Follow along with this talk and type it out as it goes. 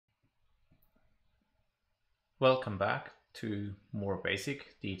Welcome back to more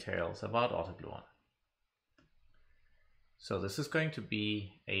basic details about AutoGluon. So this is going to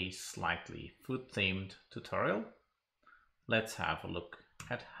be a slightly food-themed tutorial. Let's have a look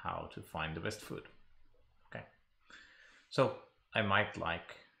at how to find the best food. Okay, so I might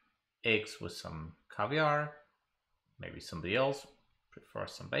like eggs with some caviar, maybe somebody else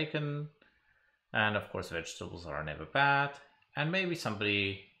prefers some bacon, and of course vegetables are never bad, and maybe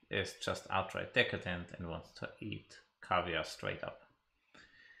somebody is just outright decadent and wants to eat caviar straight up.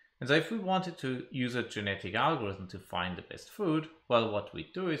 And so if we wanted to use a genetic algorithm to find the best food, well, what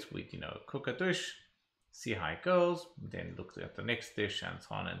we do is we cook a dish, see how it goes, then look at the next dish and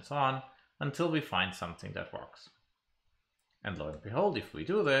so on until we find something that works. And lo and behold, if we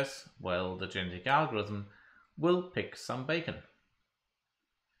do this, well, the genetic algorithm will pick some bacon.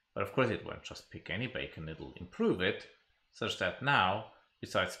 But of course it won't just pick any bacon, it'll improve it such that now,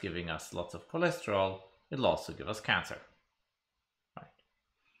 besides giving us lots of cholesterol, it'll also give us cancer. Right.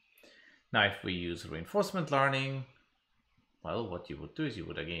 Now, if we use reinforcement learning, well, what you would do is you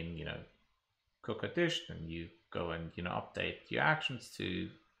would again, cook a dish, and you go and, update your actions to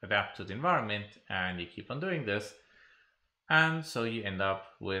adapt to the environment, and you keep on doing this. And so you end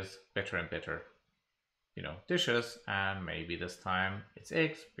up with better and better, dishes, and maybe this time it's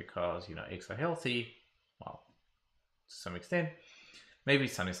eggs because, eggs are healthy, well, to some extent. Maybe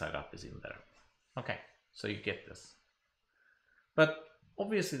sunny side up is even better. Okay, so you get this. But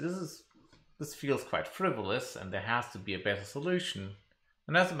obviously this feels quite frivolous and there has to be a better solution.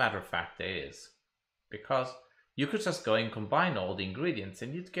 And as a matter of fact, there is. Because you could just go and combine all the ingredients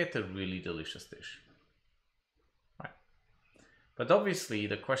and you'd get a really delicious dish. Right. But obviously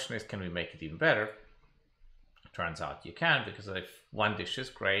the question is, can we make it even better? Turns out you can, because if one dish is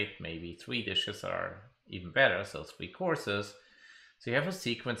great, maybe 3 dishes are even better, so 3 courses. So you have a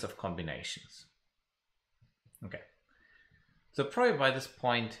sequence of combinations. Okay. So probably by this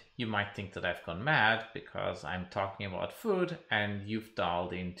point, you might think that I've gone mad because I'm talking about food and you've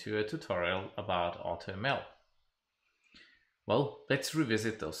dialed into a tutorial about AutoML. Well, let's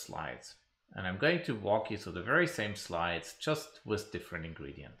revisit those slides. And I'm going to walk you through the very same slides, just with different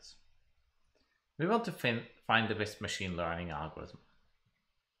ingredients. We want to find the best machine learning algorithm.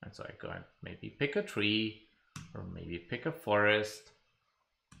 And so I go and maybe pick a tree, or maybe pick a forest,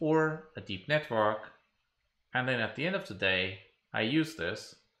 or a deep network, and then at the end of the day I use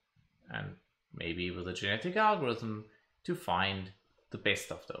this, and maybe with a genetic algorithm, to find the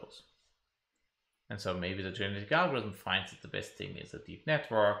best of those. And so maybe the genetic algorithm finds that the best thing is a deep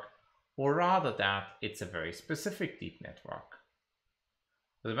network, or rather that it's a very specific deep network.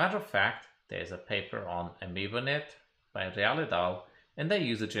 As a matter of fact, there's a paper on AmoebaNet by Real et al, and they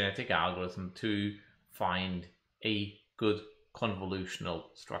use a genetic algorithm to find a good convolutional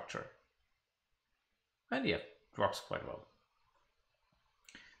structure. And yeah, it works quite well.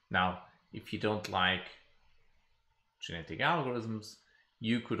 Now, if you don't like genetic algorithms,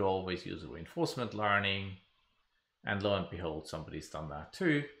 you could always use reinforcement learning, and lo and behold, somebody's done that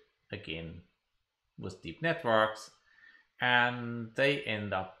too, again with deep networks, and they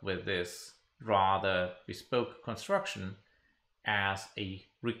end up with this rather bespoke construction as a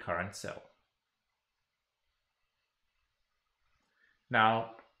recurrent cell.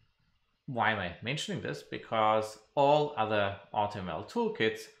 Now, why am I mentioning this? Because all other AutoML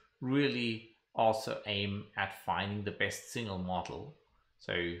toolkits really also aim at finding the best single model.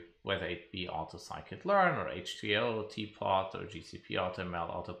 So whether it be AutoScikit-learn or HTO, Tplot, or GCP AutoML,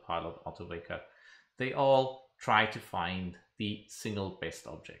 Autopilot, AutoWaker, they all try to find the single best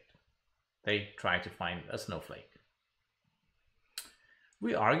object. They try to find a snowflake.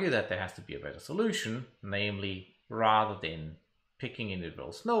 We argue that there has to be a better solution, namely, rather than picking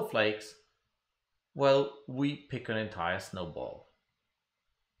individual snowflakes, well, we pick an entire snowball.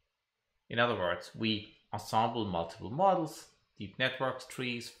 In other words, we assemble multiple models, deep networks,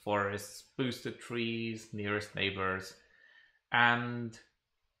 trees, forests, boosted trees, nearest neighbors, and,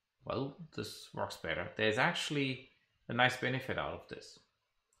 well, this works better. There's actually a nice benefit out of this.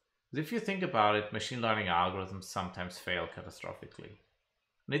 If you think about it, machine learning algorithms sometimes fail catastrophically.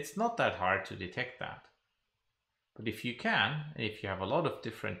 And it's not that hard to detect that. But if you can, if you have a lot of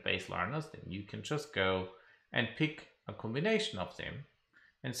different base learners, then you can just go and pick a combination of them.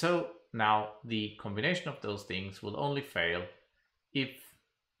 And so now the combination of those things will only fail if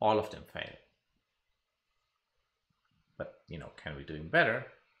all of them fail. But, can we do it better?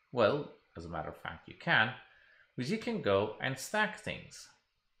 Well, as a matter of fact, you can, because you can go and stack things.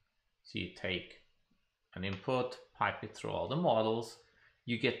 So you take an input, pipe it through all the models,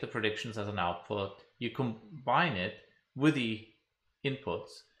 you get the predictions as an output, you combine it with the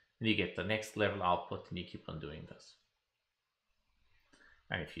inputs, and you get the next level output, and you keep on doing this.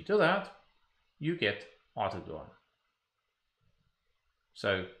 And if you do that, you get AutoGluon.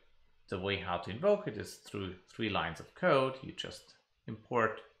 So the way how to invoke it is through 3 lines of code. You just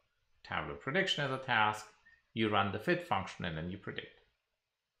import tabular prediction as a task, you run the fit function, and then you predict.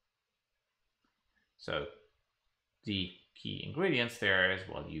 So the key ingredients there is,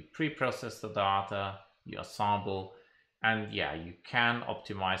 well, you pre-process the data, you assemble, and yeah, you can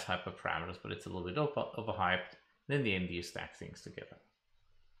optimize hyperparameters, but it's a little bit overhyped. And in the end, you stack things together.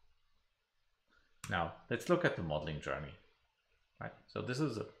 Now, let's look at the modeling journey. Right? So this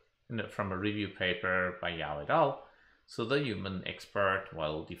is from a review paper by Yao et al. So the human expert,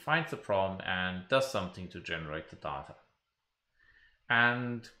 well, defines the problem and does something to generate the data.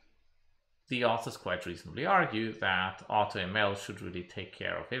 And the authors quite reasonably argue that AutoML should really take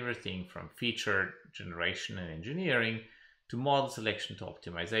care of everything from feature generation and engineering to model selection to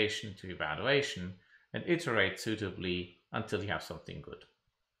optimization to evaluation, and iterate suitably until you have something good.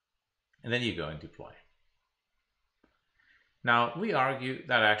 And then you go and deploy. Now, we argue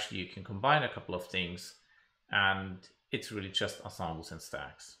that actually you can combine a couple of things, and it's really just ensembles and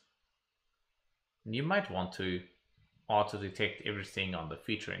stacks. And you might want to auto-detect everything on the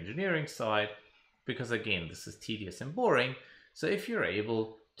feature engineering side, because again, this is tedious and boring. So if you're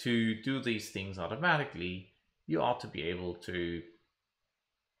able to do these things automatically, you ought to be able to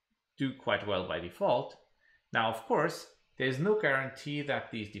do quite well by default. Now, of course, there's no guarantee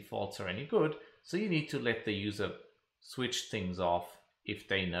that these defaults are any good, so you need to let the user switch things off if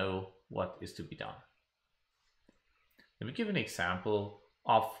they know what is to be done. Let me give an example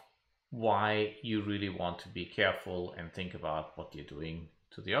of why you really want to be careful and think about what you're doing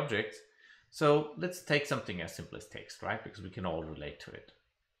to the objects. So let's take something as simple as text, right? Because we can all relate to it.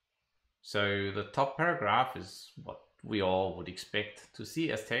 So the top paragraph is what we all would expect to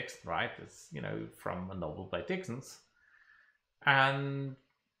see as text, right? It's, you know, from a novel by Dickens. And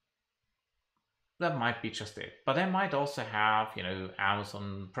that might be just it. But I might also have, you know,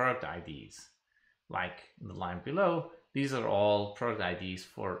 Amazon product IDs. Like in the line below, these are all product IDs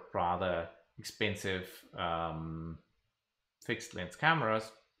for rather expensive fixed lens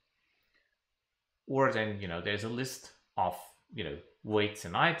cameras. Or then, you know, there's a list of, you know, weights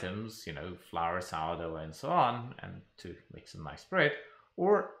and items, you know, flour, sourdough, and so on, and to make some nice bread.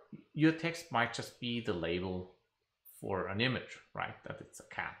 Or your text might just be the label for an image, right? That it's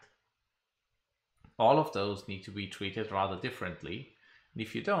a cat. All of those need to be treated rather differently. And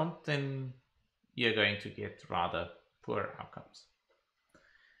if you don't, then you're going to get rather poor outcomes.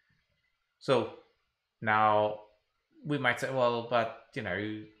 So now we might say, well, but, you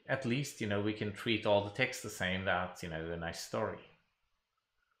know, at least, you know, we can treat all the text the same. That's, you know, a nice story.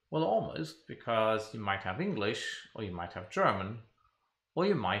 Well, almost, because you might have English, or you might have German, or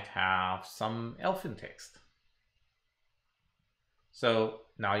you might have some Elfin text. So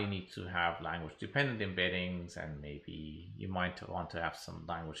now you need to have language dependent embeddings, and maybe you might want to have some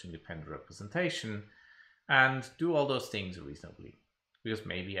language independent representation, and do all those things reasonably. Because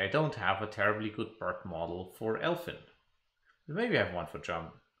maybe I don't have a terribly good BERT model for Elfin, but maybe I have one for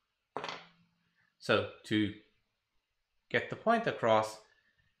German. So to get the point across,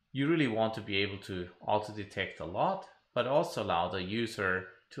 you really want to be able to auto-detect a lot, but also allow the user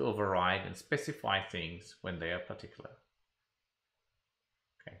to override and specify things when they are particular.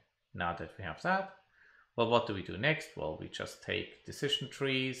 Okay, now that we have that, well, what do we do next? Well, we just take decision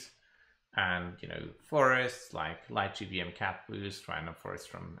trees and, you know, forests like LightGBM cat boost, random forest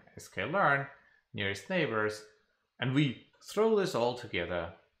from sklearn, nearest neighbors, and we throw this all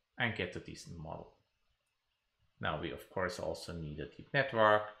together and get a decent model. Now we of course also need a deep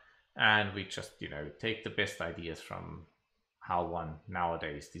network, and we just, you know, take the best ideas from how one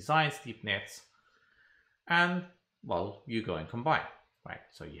nowadays designs deep nets, and well, you go and combine, right?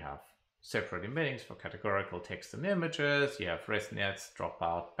 So you have separate embeddings for categorical text and images, you have ResNets,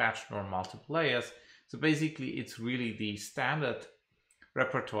 dropout, batch norm, multiple layers. So basically it's really the standard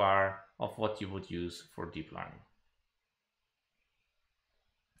repertoire of what you would use for deep learning.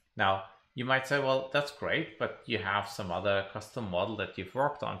 Now, you might say, well, that's great, but you have some other custom model that you've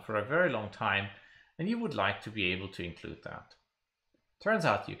worked on for a very long time, and you would like to be able to include that. Turns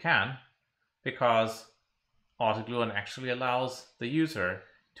out you can, because AutoGluon actually allows the user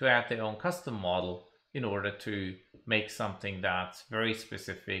to add their own custom model in order to make something that's very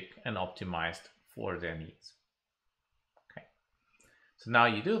specific and optimized for their needs. Okay, so now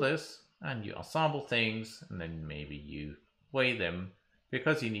you do this, and you ensemble things, and then maybe you weigh them,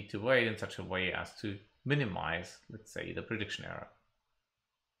 because you need to weigh it in such a way as to minimize, let's say, the prediction error.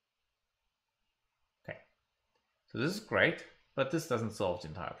 Okay, so this is great, but this doesn't solve the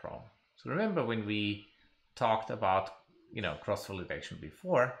entire problem. So remember when we talked about, cross-validation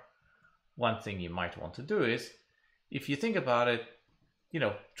before, one thing you might want to do is, if you think about it,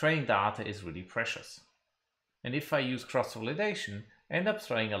 training data is really precious. And if I use cross-validation, I end up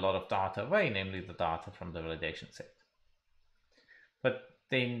throwing a lot of data away, namely the data from the validation set. But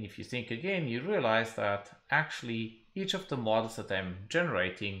then if you think again, you realize that actually each of the models that I'm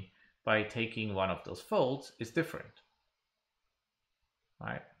generating by taking one of those folds is different,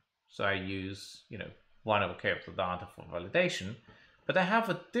 right? So I use, 1/k of the data for validation, but I have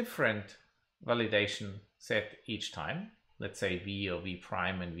a different validation set each time. Let's say V or V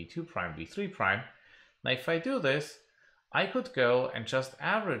prime and V2 prime, V3 prime. Now, if I do this, I could go and just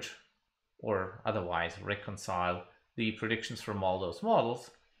average or otherwise reconcile the predictions from all those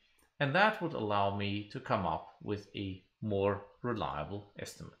models, and that would allow me to come up with a more reliable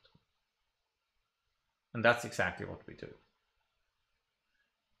estimate. And that's exactly what we do.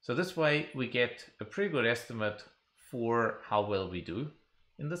 So this way we get a pretty good estimate for how well we do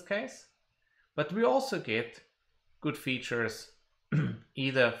in this case, but we also get good features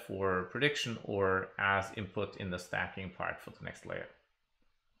either for prediction or as input in the stacking part for the next layer.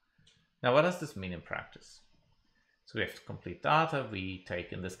 Now, what does this mean in practice? So we have to complete data. We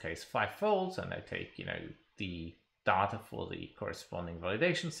take, in this case, 5 folds, and I take, the data for the corresponding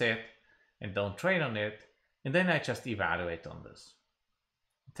validation set and don't train on it. And then I just evaluate on this.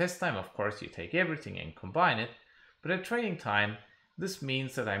 Test time, of course, you take everything and combine it. But at training time, this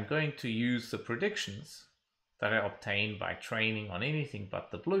means that I'm going to use the predictions that I obtain by training on anything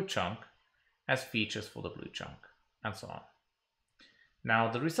but the blue chunk as features for the blue chunk, and so on.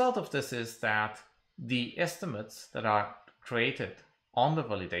 Now, the result of this is that the estimates that are created on the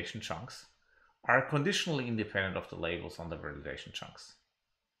validation chunks are conditionally independent of the labels on the validation chunks.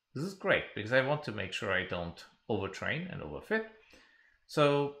 This is great because I want to make sure I don't overtrain and overfit.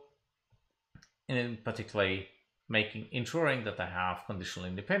 So, in particular, ensuring that I have conditional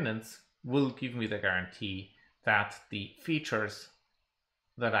independence will give me the guarantee that the features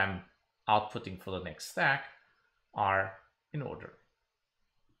that I'm outputting for the next stack are in order.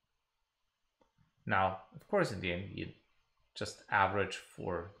 Now, of course, in the end, you just average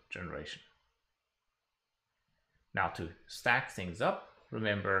for generation. Now, to stack things up,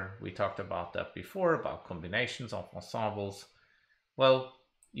 remember we talked about that before, about combinations of ensembles. Well,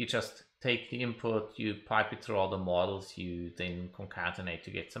 you just take the input, you pipe it through all the models, you then concatenate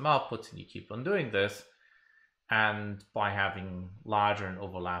to get some outputs, and you keep on doing this. And by having larger and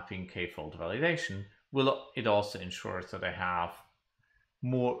overlapping k-fold validation, it also ensures that I have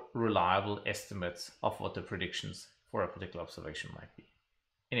more reliable estimates of what the predictions for a particular observation might be.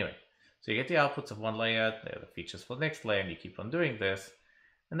 Anyway, so you get the outputs of one layer, they're the features for the next layer, and you keep on doing this.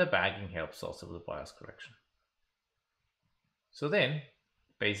 And the bagging helps also with bias correction. So then,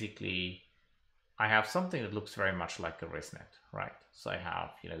 basically, I have something that looks very much like a ResNet, right? So I have,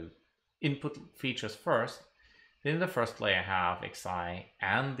 input features first. Then in the first layer, I have xi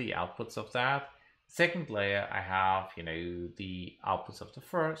and the outputs of that. Second layer, I have, the outputs of the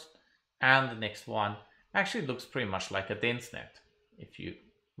first, and the next one actually looks pretty much like a dense net, if you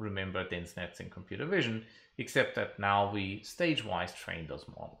remember dense nets in computer vision, except that now we stage-wise train those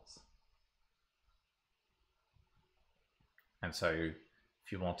models. And so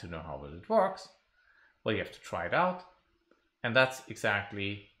if you want to know how well it works, well, you have to try it out. And that's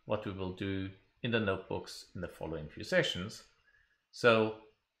exactly what we will do in the notebooks in the following few sessions. So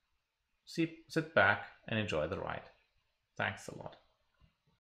sit back and enjoy the ride. Thanks a lot.